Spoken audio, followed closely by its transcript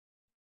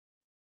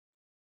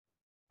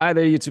Hi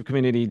there, YouTube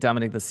community.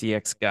 Dominic, the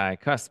CX guy.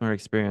 Customer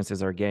experience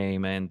is our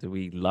game, and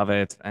we love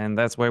it. And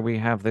that's why we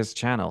have this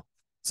channel.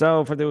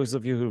 So, for those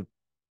of you who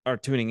are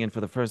tuning in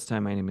for the first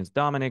time, my name is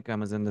Dominic.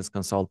 I'm a Zendesk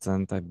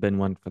consultant. I've been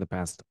one for the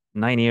past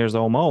 9 years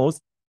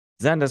almost.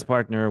 Zendesk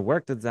partner,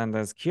 worked at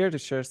Zendesk, here to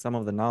share some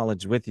of the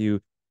knowledge with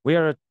you. We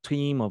are a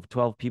team of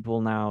 12 people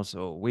now,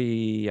 so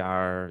we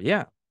are,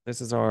 yeah,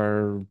 this is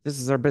our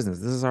business.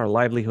 This is our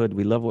livelihood.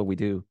 We love what we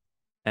do.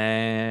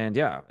 And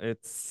yeah, we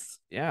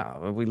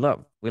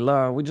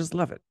just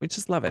love it. We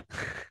just love it.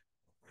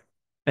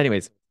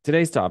 Anyways,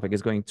 today's topic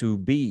is going to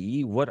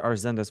be what are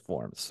Zendesk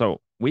forms. So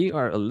we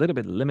are a little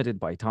bit limited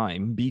by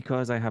time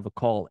because I have a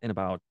call in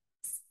about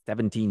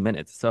 17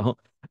 minutes. So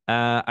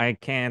I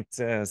can't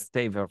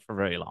stay there for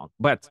very long.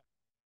 But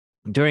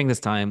during this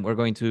time, we're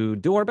going to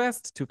do our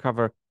best to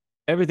cover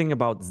everything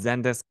about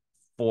Zendesk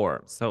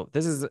forms. So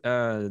this is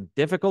a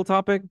difficult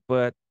topic,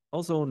 but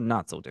also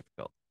not so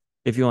difficult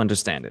if you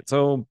understand it.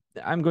 So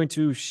I'm going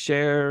to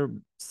share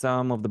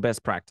some of the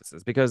best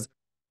practices because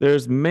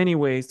there's many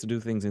ways to do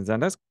things in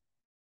Zendesk.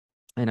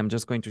 And I'm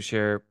just going to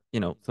share,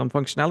 some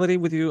functionality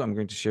with you. I'm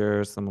going to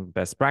share some of the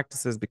best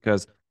practices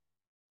because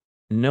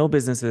no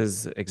business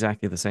is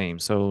exactly the same.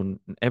 So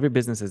every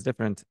business is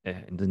different,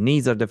 and the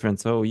needs are different.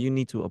 So you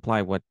need to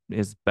apply what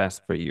is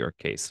best for your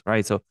case,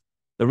 right? So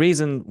the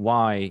reason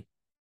why,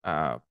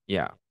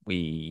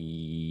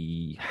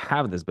 we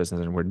have this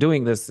business and we're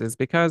doing this is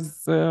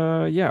because,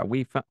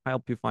 we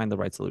help you find the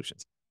right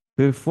solutions.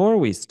 Before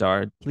we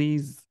start,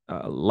 please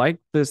like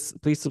this.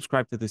 Please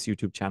subscribe to this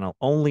YouTube channel.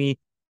 Only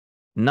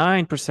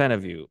 9%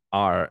 of you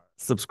are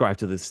subscribed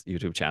to this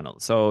YouTube channel.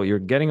 So you're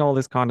getting all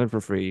this content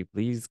for free.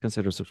 Please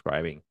consider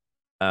subscribing.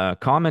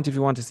 Comment if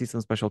you want to see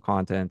some special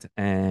content.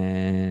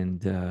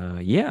 And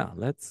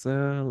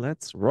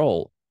let's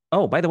roll.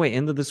 Oh, by the way,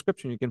 in the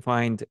description, you can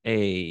find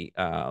a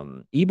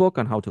ebook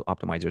on how to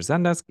optimize your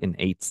Zendesk in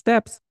 8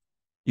 steps.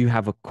 You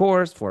have a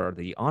course for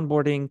the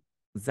onboarding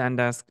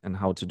Zendesk and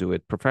how to do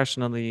it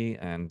professionally.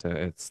 And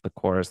it's the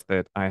course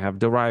that I have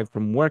derived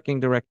from working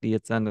directly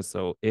at Zendesk.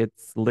 So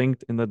it's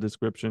linked in the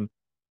description.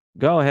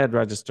 Go ahead,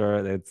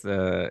 register. It's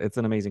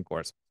an amazing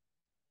course.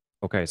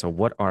 Okay, so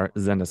what are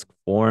Zendesk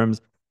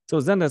forms? So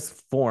Zendesk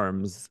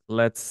forms,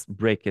 let's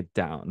break it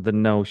down. The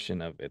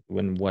notion of it,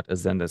 when what a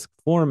Zendesk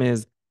form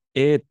is,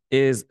 it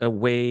is a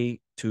way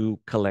to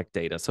collect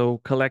data.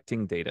 So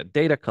collecting data,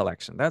 data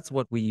collection, that's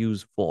what we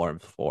use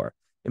forms for.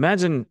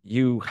 Imagine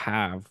you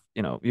have,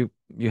 you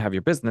have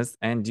your business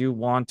and you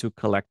want to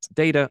collect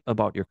data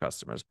about your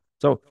customers.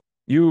 So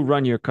you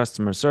run your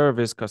customer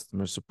service,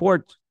 customer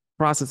support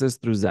processes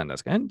through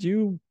Zendesk, and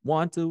you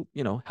want to,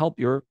 help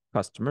your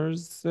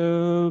customers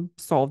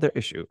solve their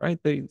issue, right?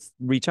 They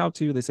reach out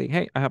to you, they say,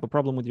 "Hey, I have a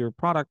problem with your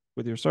product,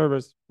 with your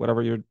service,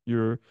 whatever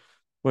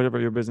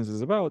whatever your business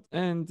is about,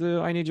 and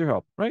I need your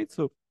help," right?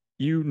 So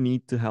you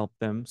need to help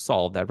them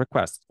solve that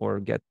request or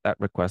get that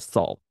request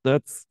solved.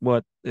 That's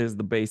what is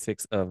the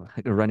basics of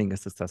running a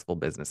successful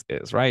business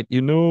is, right?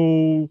 You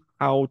know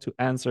how to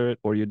answer it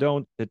or you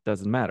don't, it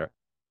doesn't matter.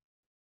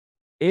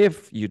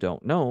 If you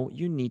don't know,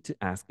 you need to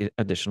ask it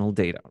additional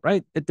data,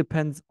 right? It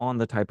depends on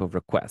the type of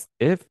request.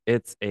 If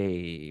it's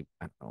I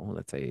don't know,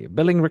 let's say a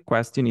billing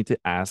request, you need to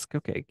ask,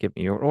 okay, give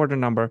me your order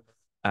number.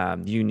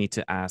 You need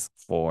to ask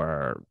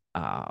for,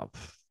 I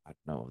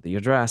don't know, the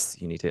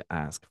address. You need to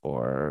ask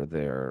for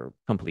their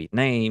complete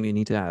name. You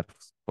need to ask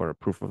for a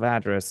proof of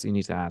address. You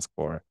need to ask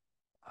for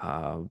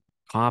a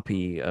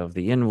copy of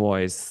the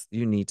invoice.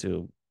 You need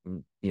to,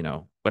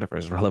 whatever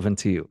is relevant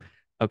to you.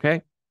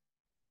 Okay.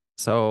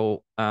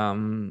 So,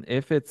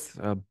 if it's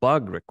a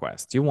bug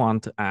request, you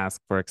want to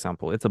ask, for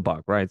example, it's a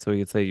bug, right? So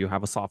you say you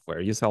have a software,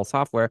 you sell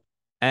software,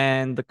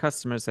 and the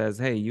customer says,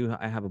 "Hey,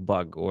 I have a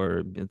bug,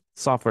 or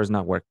software is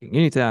not working."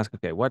 You need to ask,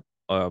 "Okay, what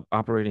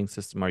operating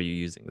system are you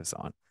using this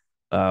on?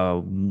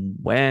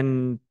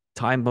 When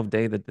time of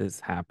day that this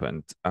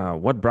happened?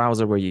 What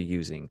browser were you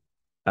using?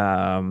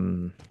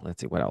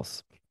 Let's see, what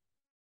else?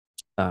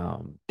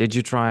 Did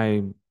you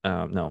try?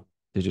 No,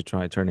 did you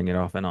try turning it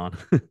off and on?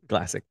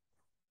 Classic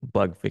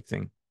bug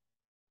fixing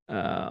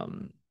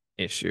um,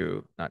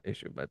 not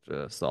issue, but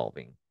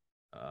solving,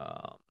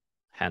 um,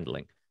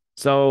 handling.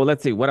 So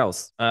let's see what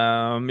else.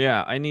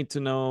 I need to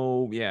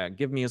know. Yeah,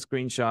 give me a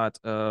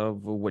screenshot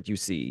of what you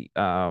see.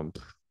 I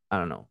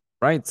don't know,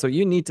 right? So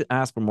you need to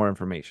ask for more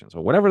information.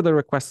 So whatever the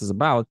request is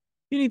about,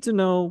 you need to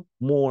know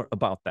more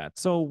about that.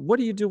 So what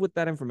do you do with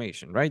that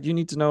information, right? You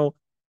need to know.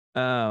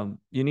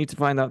 You need to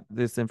find out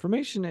this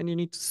information, and you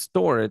need to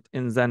store it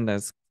in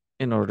Zendesk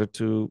in order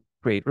to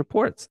create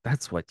reports.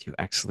 That's what you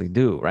actually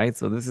do, right?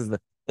 So this is the,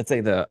 let's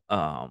say, the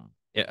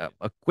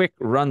a quick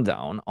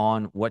rundown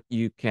on what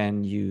you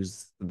can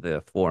use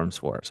the forms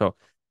for. So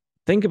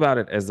think about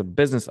it as a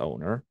business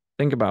owner.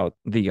 Think about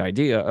the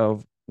idea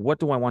of what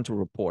do I want to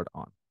report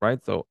on,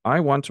 right? So I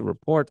want to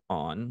report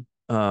on,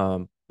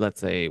 let's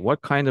say,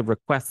 what kind of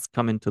requests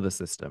come into the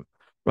system,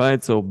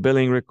 right? So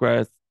billing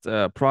requests,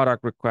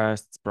 product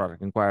requests,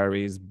 product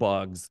inquiries,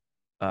 bugs,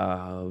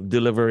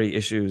 delivery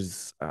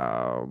issues,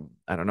 I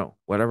don't know,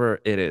 whatever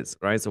it is,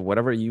 right? So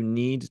whatever you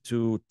need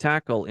to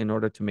tackle in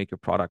order to make your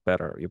product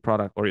better, your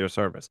product or your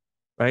service,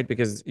 right?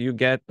 Because you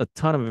get a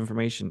ton of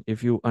information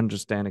if you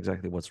understand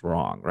exactly what's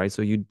wrong, right?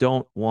 So you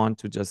don't want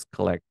to just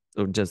collect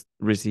or just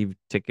receive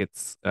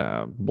tickets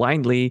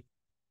blindly,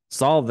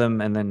 solve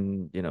them, and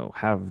then,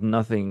 have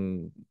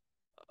nothing,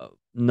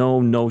 no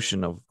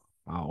notion of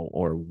how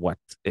or what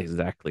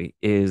exactly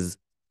is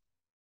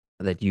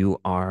that you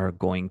are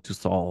going to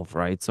solve,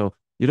 right? So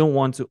you don't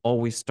want to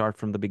always start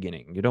from the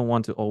beginning. You don't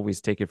want to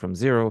always take it from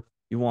zero.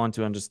 You want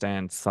to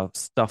understand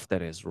stuff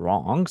that is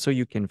wrong so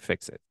you can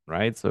fix it,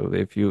 right? So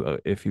if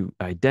you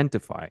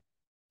identify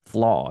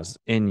flaws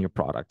in your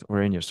product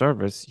or in your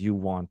service, you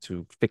want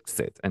to fix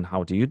it. And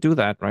how do you do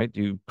that, right?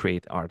 You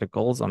create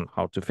articles on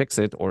how to fix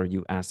it, or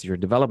you ask your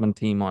development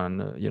team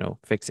on,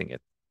 fixing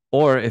it.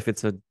 Or if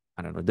it's a,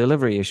 I don't know,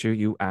 delivery issue,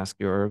 you ask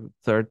your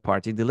third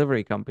party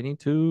delivery company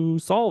to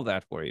solve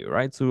that for you,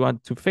 right? So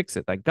to fix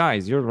it. Like,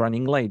 guys, you're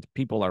running late.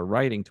 People are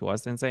writing to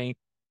us and saying,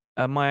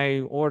 my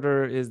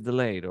order is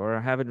delayed or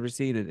I haven't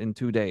received it in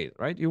 2 days,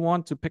 right? You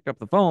want to pick up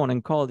the phone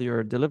and call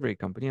your delivery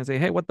company and say,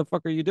 hey, what the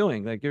fuck are you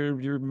doing? Like,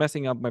 you're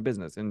messing up my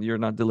business and you're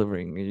not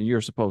delivering. You're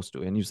supposed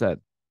to. And you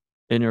said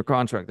in your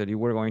contract that you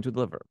were going to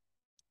deliver.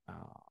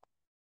 Uh,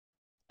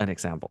 an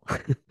example.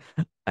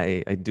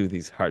 I do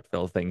these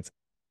heartfelt things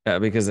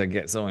because I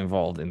get so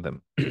involved in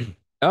them.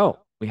 Oh,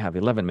 we have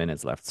 11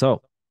 minutes left.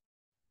 So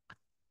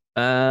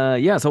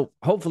yeah, so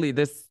hopefully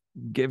this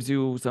gives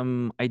you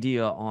some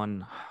idea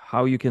on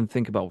how you can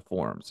think about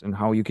forms and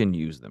how you can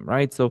use them,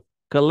 right? So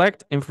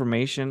collect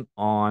information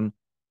on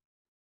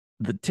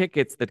the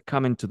tickets that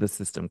come into the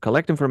system.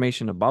 Collect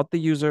information about the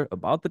user,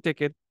 about the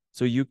ticket,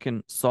 so you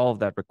can solve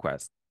that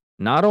request.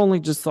 Not only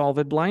just solve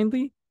it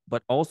blindly,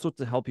 but also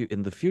to help you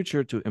in the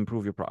future to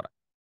improve your product.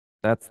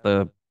 That's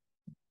the,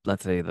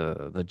 let's say,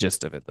 the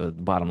gist of it, the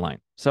bottom line.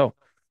 So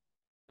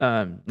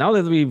now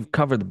that we've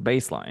covered the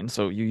baseline,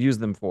 so you use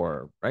them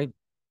for, right,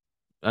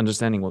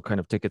 understanding what kind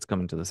of tickets come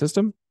into the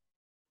system.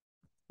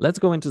 Let's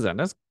go into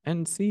Zendesk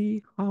and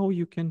see how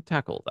you can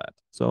tackle that.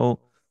 So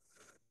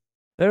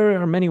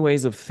there are many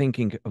ways of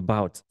thinking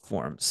about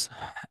forms.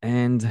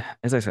 And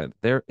as I said,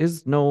 there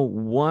is no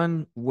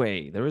one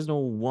way, there is no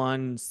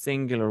one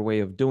singular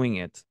way of doing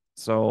it.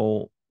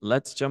 So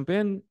let's jump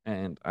in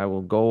and I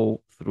will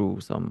go through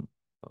some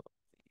of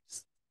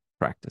these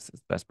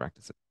practices, best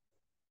practices.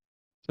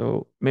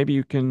 So maybe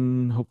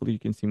hopefully you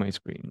can see my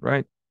screen,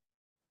 right?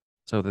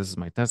 So this is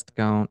my test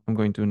account. I'm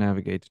going to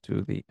navigate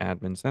to the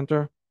admin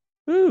center.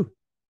 Woo!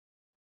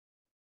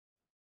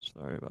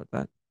 Sorry about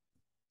that.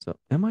 So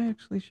am I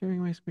actually sharing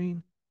my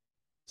screen?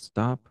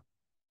 Stop.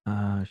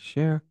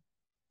 Share.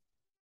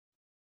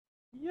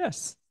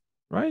 Yes.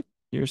 Right?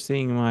 You're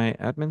seeing my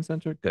admin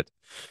center? Good.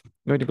 I'm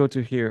going to go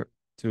to here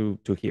to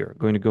here.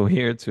 Going to go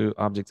here to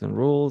objects and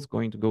rules,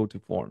 going to go to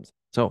forms.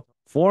 So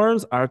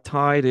forms are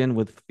tied in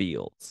with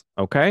fields.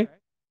 Okay.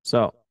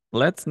 So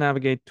let's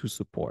navigate to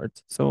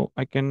support. So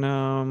I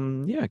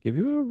can yeah, give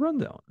you a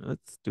rundown.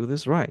 Let's do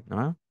this right,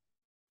 huh?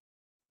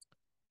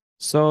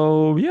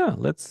 So yeah,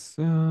 let's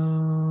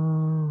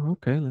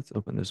okay, let's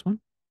open this one.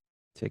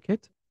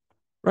 Ticket.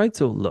 Right.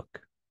 So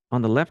look,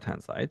 on the left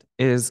hand side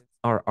is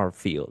our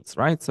fields,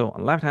 right? So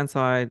on the left hand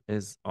side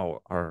is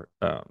our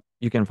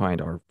you can find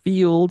our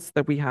fields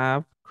that we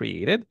have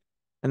created.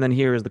 And then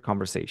here is the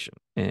conversation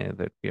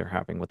that we are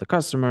having with the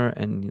customer.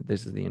 And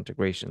this is the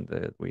integration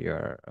that we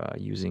are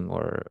using,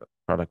 or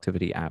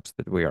productivity apps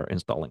that we are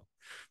installing.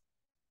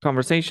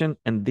 Conversation,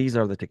 and these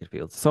are the ticket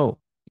fields. So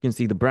you can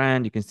see the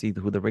brand, you can see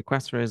who the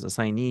requester is,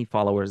 assignee,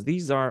 followers.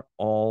 These are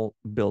all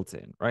built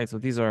in, right? So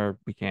these are,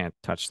 we can't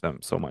touch them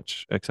so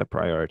much except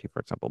priority,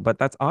 for example, but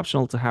that's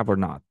optional to have or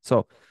not.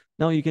 So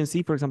now you can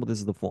see, for example, this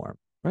is the form,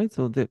 right?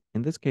 So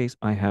in this case,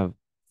 I have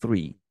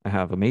three. I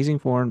have amazing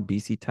form,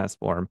 BC test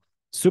form,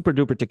 super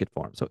duper ticket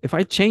form. So if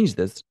I change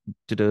this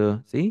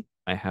to see,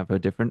 I have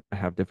different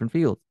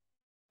fields.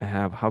 I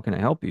have, how can I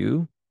help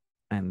you?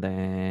 And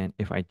then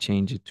if I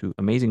change it to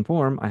amazing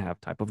form, I have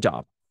type of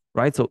job,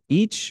 right? So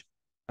each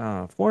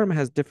form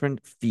has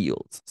different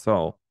fields.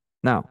 So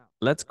now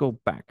let's go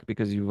back,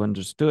 because you've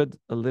understood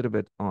a little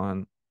bit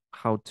on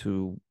how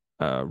to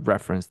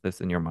reference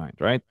this in your mind,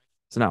 right?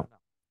 So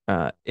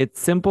now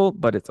it's simple,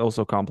 but it's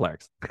also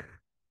complex.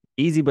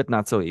 Easy, but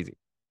not so easy.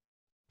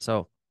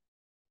 So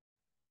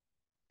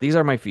these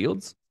are my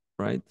fields,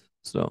 right?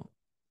 So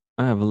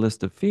I have a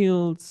list of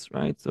fields,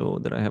 right? So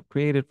that I have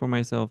created for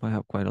myself. I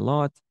have quite a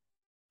lot.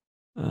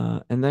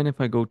 And then if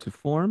I go to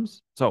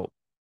forms, so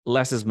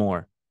less is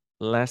more.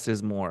 Less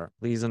is more.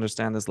 Please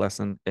understand this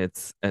lesson.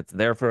 It's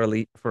there for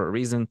a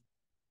reason.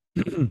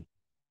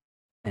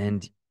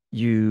 And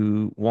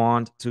you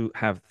want to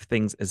have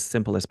things as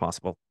simple as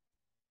possible.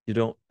 You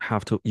don't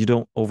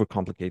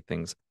overcomplicate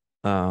things.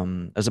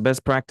 As a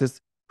best practice,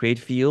 create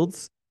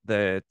fields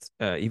that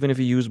even if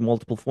you use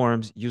multiple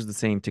forms, use the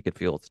same ticket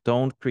fields.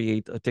 Don't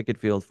create a ticket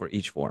field for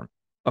each form.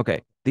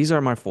 Okay, these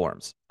are my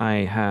forms. I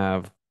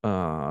have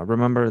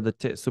remember the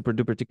super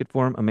duper ticket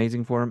form,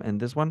 amazing form, and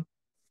this one.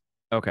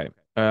 Okay.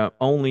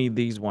 Only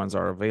these ones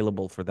are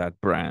available for that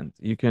brand.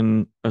 You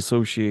can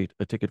associate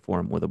a ticket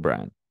form with a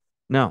brand.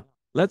 Now,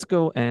 let's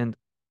go and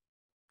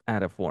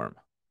add a form.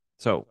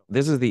 So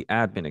this is the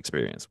admin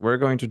experience. We're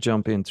going to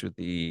jump into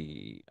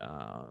the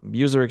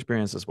user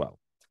experience as well.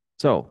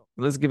 So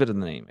let's give it a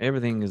name.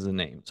 Everything is a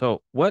name.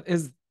 So what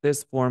is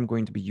this form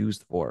going to be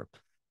used for?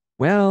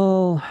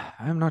 Well,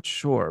 I'm not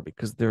sure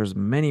because there's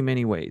many,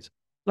 many ways.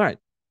 All right,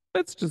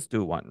 let's just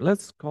do one.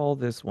 Let's call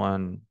this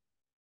one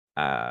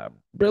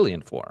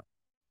brilliant form.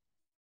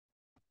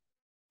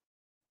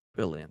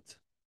 Brilliant.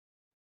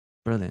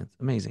 Brilliant.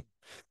 Amazing.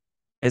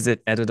 Is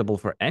it editable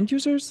for end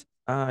users?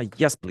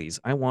 Yes, please.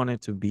 I want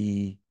it to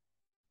be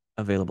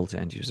available to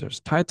end users.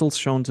 Titles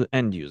shown to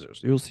end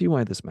users. You'll see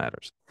why this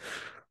matters.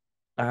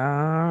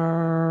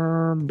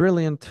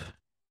 Brilliant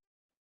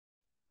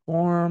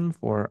form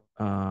for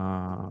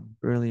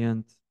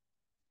brilliant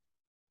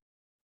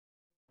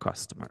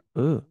customer.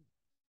 Ooh.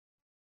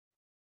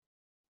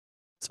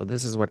 So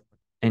this is what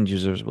end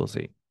users will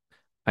see.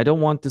 I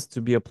don't want this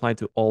to be applied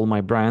to all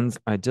my brands.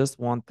 I just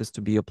want this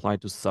to be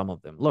applied to some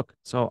of them. Look,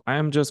 so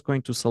I'm just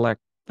going to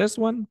select this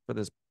one for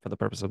the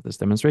purpose of this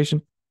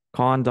demonstration.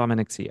 Con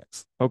Dominic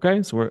CX.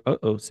 Okay, so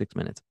we're 6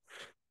 minutes.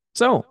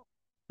 So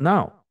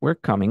now we're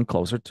coming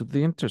closer to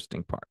the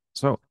interesting part.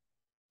 So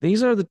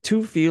these are the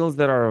two fields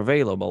that are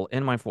available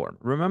in my form.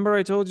 Remember,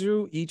 I told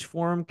you each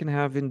form can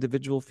have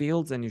individual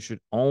fields, and you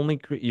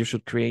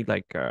should create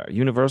like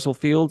universal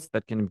fields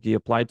that can be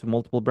applied to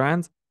multiple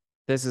brands.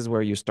 This is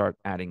where you start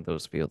adding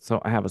those fields.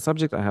 So I have a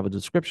subject, I have a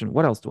description.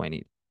 What else do I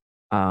need?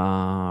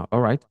 All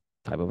right,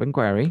 type of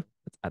inquiry.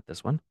 Let's add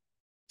this one.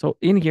 So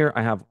in here,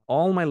 I have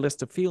all my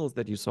list of fields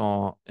that you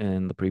saw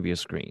in the previous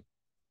screen.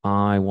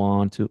 I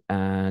want to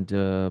add,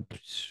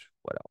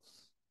 what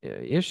else?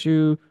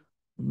 Issue,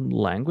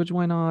 language,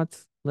 why not?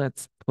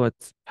 Let's put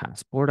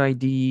passport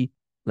ID.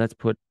 Let's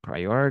put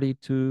priority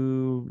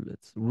to,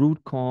 let's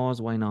root cause,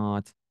 why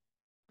not?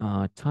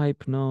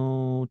 Type,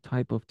 no.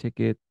 Type of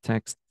ticket,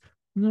 text.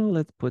 No,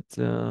 let's put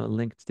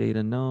linked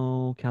data,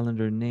 no.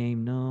 Calendar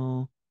name,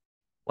 no.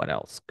 What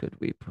else could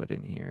we put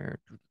in here?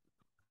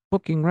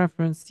 Booking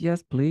reference,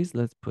 yes, please.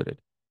 Let's put it.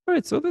 All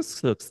right, so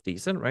this looks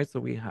decent, right? So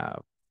we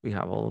have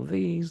all of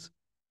these.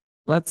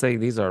 Let's say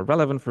these are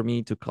relevant for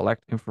me to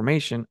collect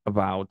information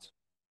about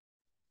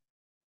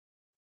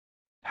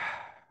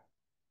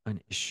an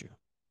issue,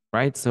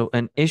 right? So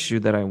an issue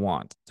that I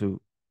want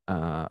to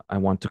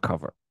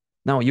cover.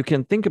 Now you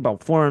can think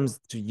about forms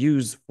to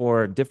use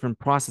for different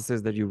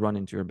processes that you run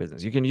into your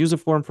business. You can use a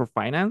form for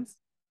finance.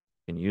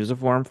 You can use a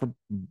form for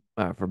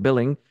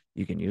billing.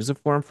 You can use a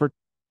form for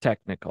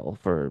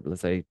for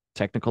let's say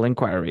technical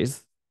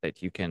inquiries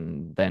that you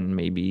can then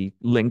maybe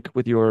link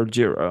with your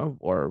Jira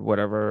or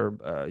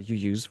whatever you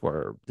use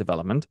for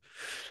development.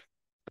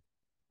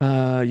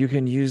 You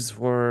can use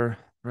for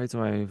right.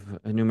 So I've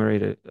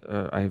enumerated.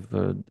 I've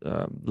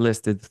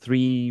listed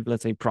three,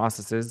 let's say,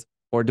 processes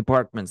or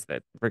departments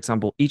that, for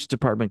example, each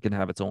department can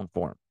have its own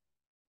form.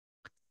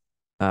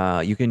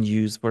 You can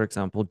use, for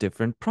example,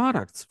 different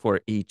products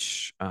for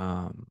each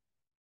form.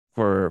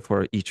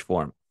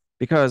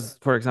 Because,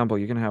 for example,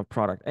 you can have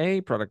product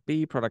A, product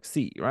B, product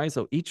C, right?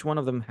 So each one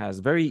of them has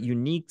very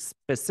unique,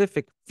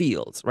 specific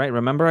fields, right?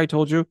 Remember, I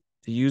told you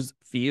to use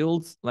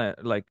fields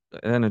like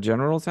in a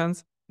general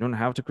sense. You don't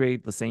have to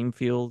create the same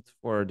field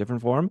for a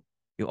different form.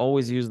 You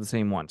always use the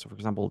same one. So, for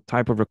example,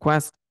 type of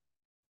request,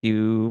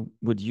 you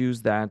would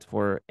use that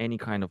for any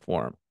kind of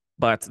form.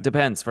 But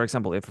depends. For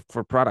example, if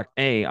for product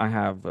A, I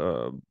have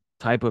a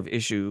type of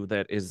issue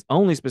that is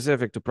only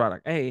specific to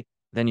product A,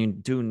 then you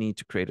do need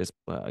to create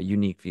a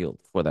unique field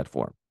for that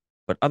form.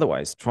 But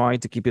otherwise, try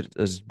to keep it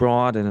as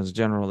broad and as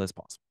general as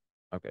possible.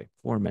 Okay,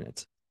 4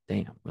 minutes.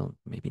 Damn, well,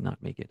 maybe not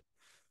make it.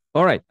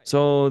 All right,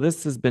 so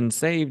this has been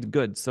saved.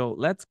 Good. So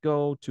let's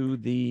go to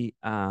the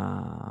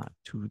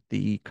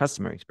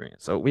customer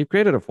experience. So we've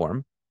created a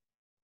form.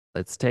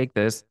 Let's take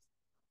this,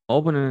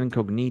 open an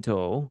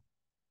incognito.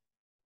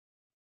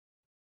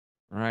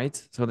 All right,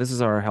 so this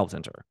is our help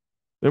center.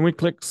 Then we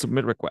click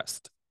submit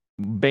request.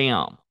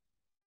 Bam.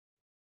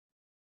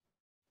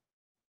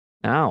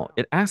 Now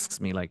it asks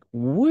me like,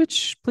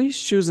 please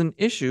choose an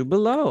issue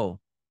below.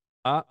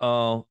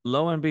 Uh-oh,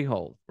 lo and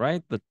behold,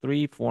 right? The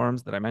three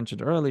forms that I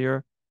mentioned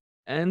earlier,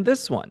 and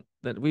this one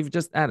that we've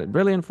just added,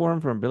 brilliant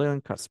form from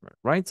brilliant customer,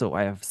 right? So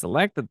I have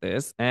selected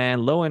this,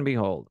 and lo and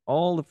behold,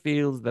 all the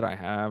fields that I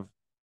have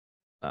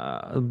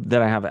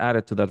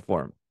added to that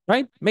form,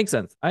 right? Makes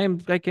sense. I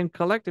can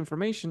collect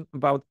information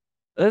about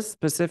this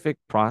specific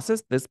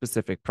process, this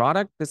specific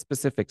product, this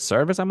specific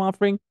service I'm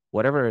offering,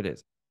 whatever it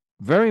is.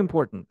 Very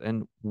important.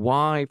 And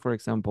why, for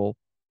example,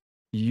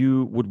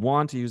 you would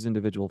want to use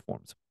individual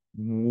forms.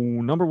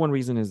 Number one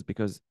reason is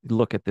because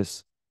look at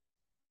this.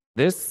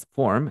 This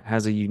form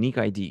has a unique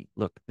ID.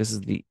 Look, this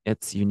is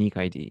its unique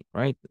ID,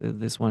 right?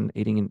 This one,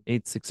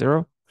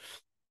 860.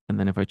 And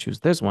then if I choose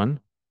this one,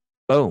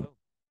 boom,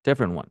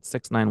 different one,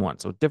 691.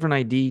 So different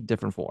ID,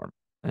 different form.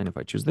 And if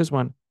I choose this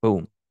one,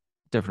 boom,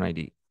 different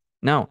ID.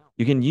 Now,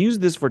 you can use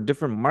this for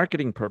different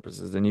marketing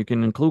purposes, and you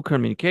can include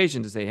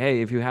communication to say,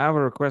 hey, if you have a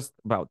request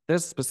about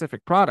this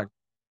specific product,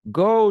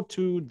 go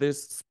to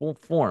this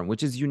form,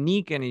 which is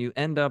unique, and you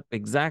end up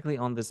exactly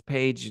on this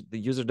page. The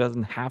user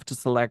doesn't have to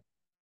select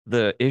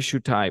the issue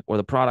type or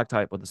the product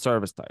type or the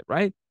service type,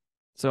 right?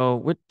 So,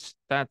 which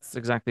that's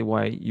exactly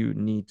why you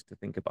need to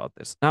think about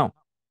this. Now,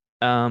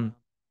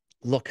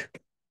 look,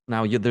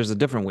 now there's a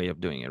different way of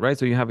doing it, right?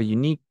 So you have a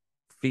unique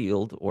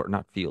field, or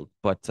not field,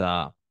 but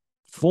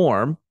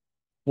form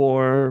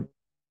for,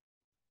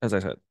 as I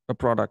said, a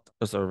product,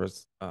 a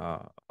service,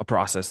 a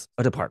process,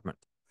 a department.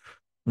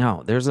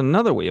 Now, there's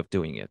another way of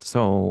doing it.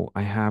 So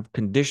I have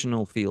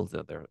conditional fields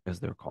as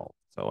they're called.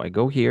 So I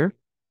go here,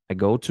 I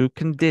go to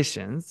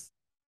conditions,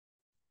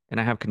 and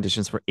I have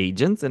conditions for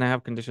agents, and I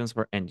have conditions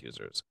for end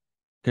users.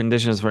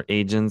 Conditions for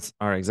agents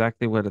are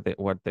exactly what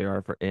they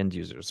are for end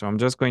users. So I'm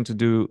just going to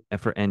do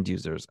for end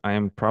users. I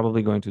am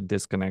probably going to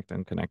disconnect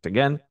and connect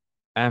again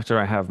after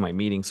I have my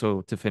meeting.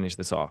 So to finish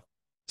this off.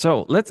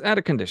 So let's add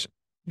a condition.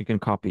 You can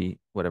copy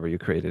whatever you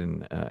created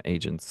in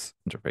agents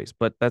interface,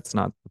 but that's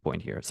not the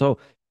point here. So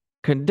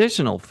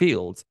conditional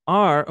fields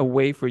are a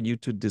way for you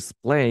to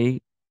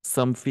display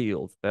some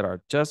fields that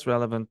are just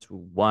relevant to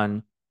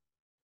one,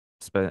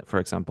 for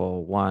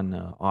example,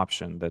 one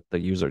option that the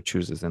user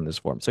chooses in this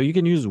form. So you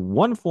can use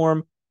one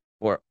form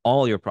for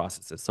all your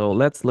processes. So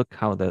let's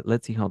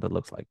see how that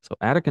looks like. So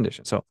add a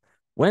condition. So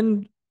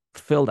when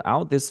filled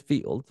out this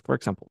field, for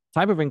example,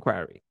 type of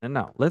inquiry, and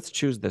now let's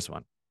choose this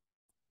one.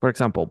 For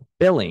example,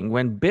 billing.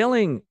 When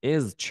billing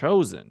is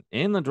chosen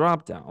in the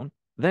dropdown,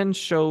 then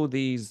show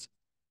these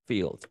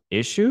fields.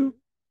 Issue,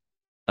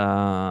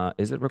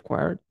 is it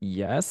required?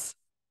 Yes.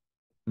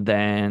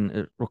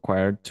 Then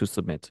required to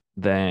submit.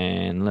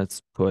 Then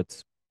let's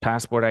put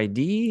passport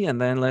ID, and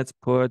then let's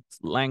put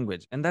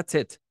language, and that's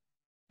it.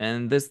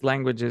 And this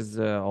language is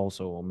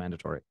also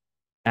mandatory.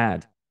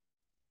 Add,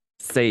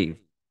 save.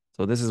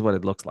 So this is what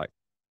it looks like.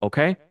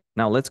 Okay.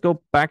 Now let's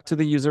go back to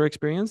the user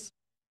experience.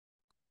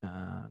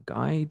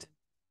 Guide.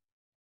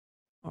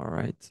 All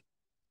right.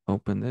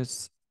 Open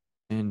this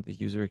in the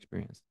user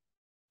experience.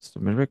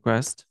 Submit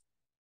request.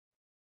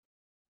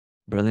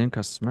 Brilliant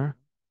customer.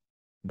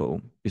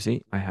 Boom. You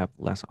see, I have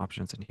less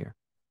options in here.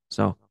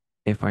 So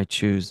if I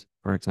choose,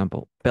 for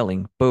example,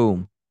 billing,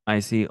 boom, I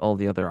see all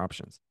the other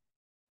options.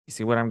 You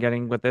see what I'm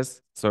getting with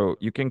this? So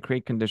you can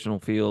create conditional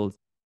fields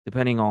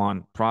depending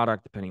on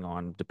product, depending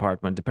on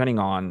department, depending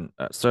on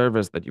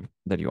service that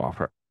you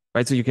offer,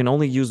 right? So you can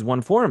only use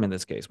one form in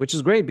this case, which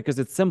is great because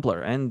it's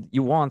simpler, and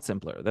you want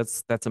simpler.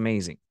 That's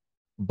amazing.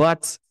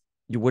 But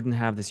you wouldn't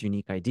have this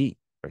unique ID.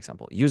 For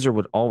example, user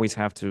would always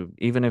have to,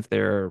 even if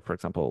they're, for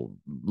example,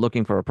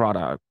 looking for a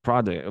product,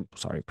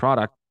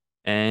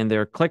 and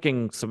they're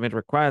clicking submit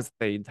request,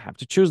 they'd have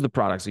to choose the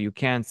product. So you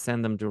can't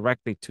send them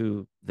directly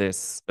to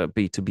this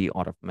B2B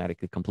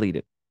automatically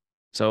completed.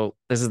 So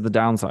this is the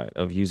downside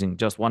of using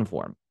just one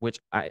form, which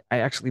I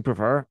actually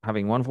prefer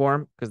having one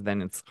form, because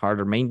then it's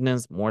harder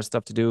maintenance, more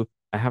stuff to do.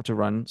 I have to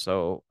run.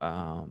 So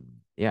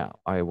yeah,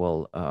 I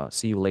will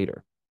see you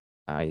later.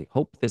 I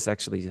hope this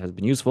actually has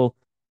been useful.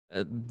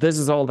 This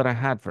is all that I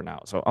had for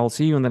now. So I'll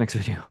see you in the next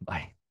video.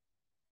 Bye.